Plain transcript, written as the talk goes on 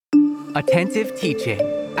Attentive teaching,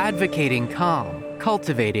 advocating calm,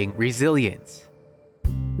 cultivating resilience.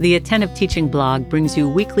 The Attentive Teaching blog brings you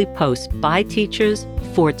weekly posts by teachers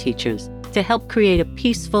for teachers to help create a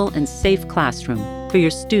peaceful and safe classroom for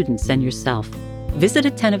your students and yourself. Visit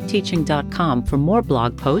attentiveteaching.com for more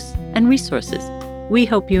blog posts and resources. We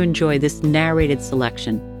hope you enjoy this narrated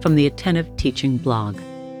selection from the Attentive Teaching blog.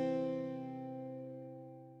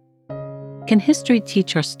 Can history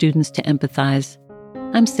teach our students to empathize?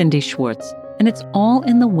 I'm Cindy Schwartz, and it's all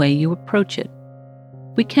in the way you approach it.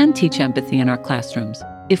 We can teach empathy in our classrooms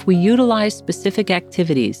if we utilize specific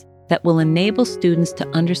activities that will enable students to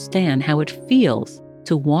understand how it feels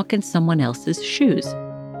to walk in someone else's shoes.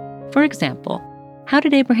 For example, how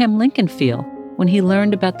did Abraham Lincoln feel when he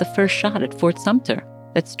learned about the first shot at Fort Sumter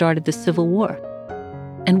that started the Civil War?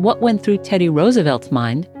 And what went through Teddy Roosevelt's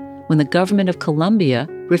mind when the government of Colombia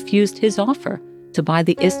refused his offer to buy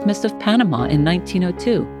the Isthmus of Panama in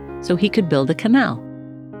 1902 so he could build a canal?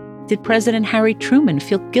 Did President Harry Truman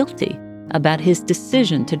feel guilty about his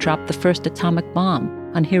decision to drop the first atomic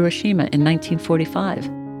bomb on Hiroshima in 1945?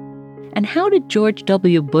 And how did George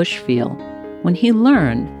W. Bush feel when he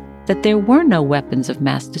learned that there were no weapons of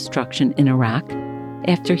mass destruction in Iraq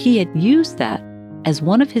after he had used that as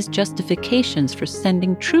one of his justifications for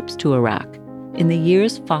sending troops to Iraq in the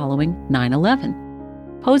years following 9/11?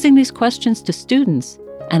 Posing these questions to students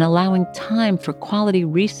and allowing time for quality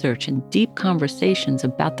research and deep conversations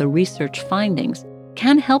about the research findings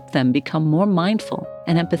can help them become more mindful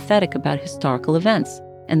and empathetic about historical events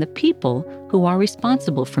and the people who are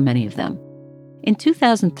responsible for many of them. In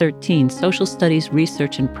 2013, Social Studies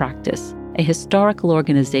Research and Practice, a historical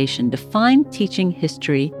organization, defined teaching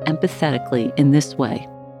history empathetically in this way.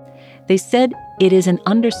 They said it is an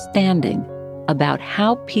understanding about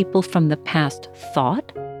how people from the past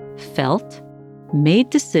thought, felt, made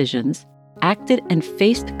decisions, acted, and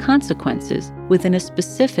faced consequences within a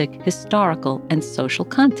specific historical and social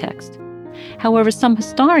context. However, some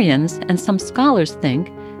historians and some scholars think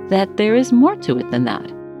that there is more to it than that.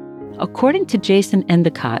 According to Jason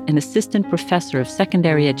Endicott, an assistant professor of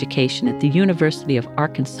secondary education at the University of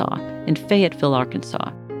Arkansas in Fayetteville,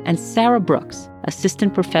 Arkansas, and Sarah Brooks,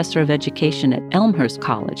 assistant professor of education at Elmhurst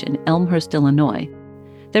College in Elmhurst, Illinois,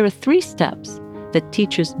 there are 3 steps that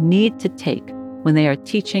teachers need to take when they are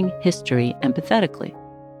teaching history empathetically.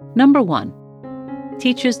 Number 1,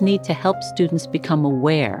 teachers need to help students become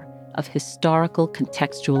aware of historical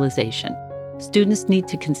contextualization. Students need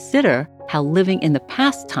to consider how living in the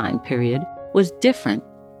past time period was different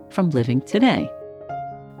from living today.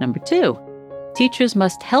 Number 2, teachers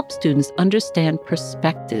must help students understand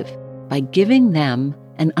perspective by giving them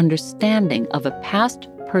an understanding of a past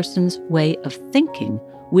person's way of thinking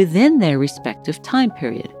within their respective time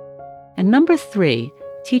period. And number 3,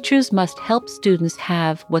 teachers must help students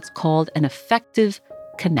have what's called an effective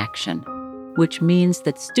connection, which means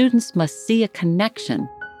that students must see a connection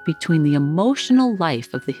between the emotional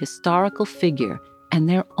life of the historical figure and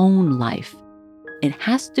their own life. It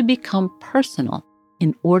has to become personal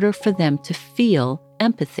in order for them to feel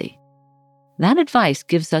empathy. That advice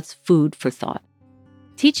gives us food for thought.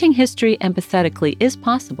 Teaching history empathetically is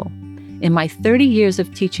possible. In my 30 years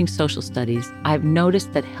of teaching social studies, I've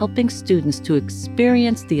noticed that helping students to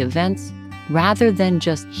experience the events rather than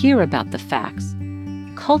just hear about the facts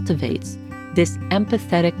cultivates this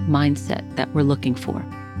empathetic mindset that we're looking for.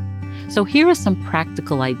 So here are some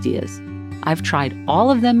practical ideas. I've tried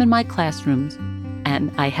all of them in my classrooms,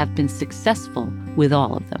 and I have been successful with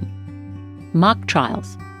all of them. Mock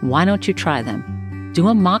trials. Why don't you try them? Do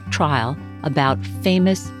a mock trial about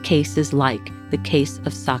famous cases like the case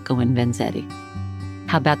of Sacco and Vanzetti.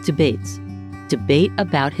 How about debates? Debate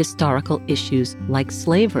about historical issues like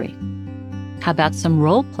slavery. How about some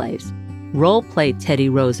role plays? Role play Teddy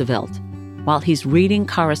Roosevelt while he's reading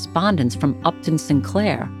correspondence from Upton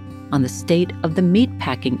Sinclair on the state of the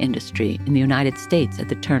meatpacking industry in the United States at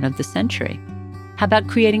the turn of the century. How about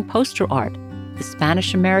creating poster art? The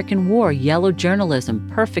Spanish-American War, yellow journalism,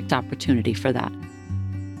 perfect opportunity for that.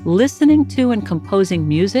 Listening to and composing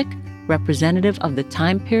music representative of the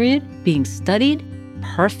time period being studied,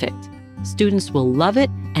 perfect. Students will love it,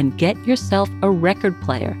 and get yourself a record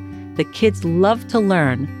player. The kids love to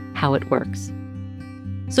learn how it works.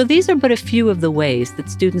 So these are but a few of the ways that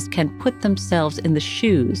students can put themselves in the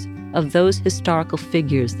shoes of those historical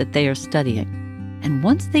figures that they are studying. And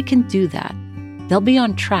once they can do that, they'll be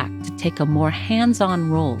on track to take a more hands-on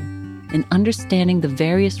role in understanding the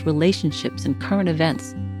various relationships and current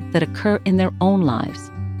events that occur in their own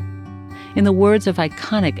lives. In the words of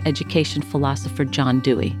iconic education philosopher John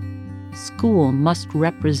Dewey, school must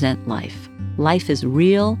represent life. Life is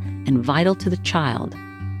real and vital to the child,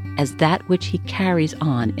 as that which he carries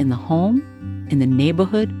on in the home, in the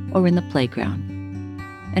neighborhood, or in the playground.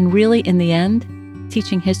 And really, in the end,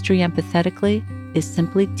 teaching history empathetically is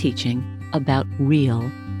simply teaching about real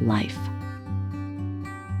life.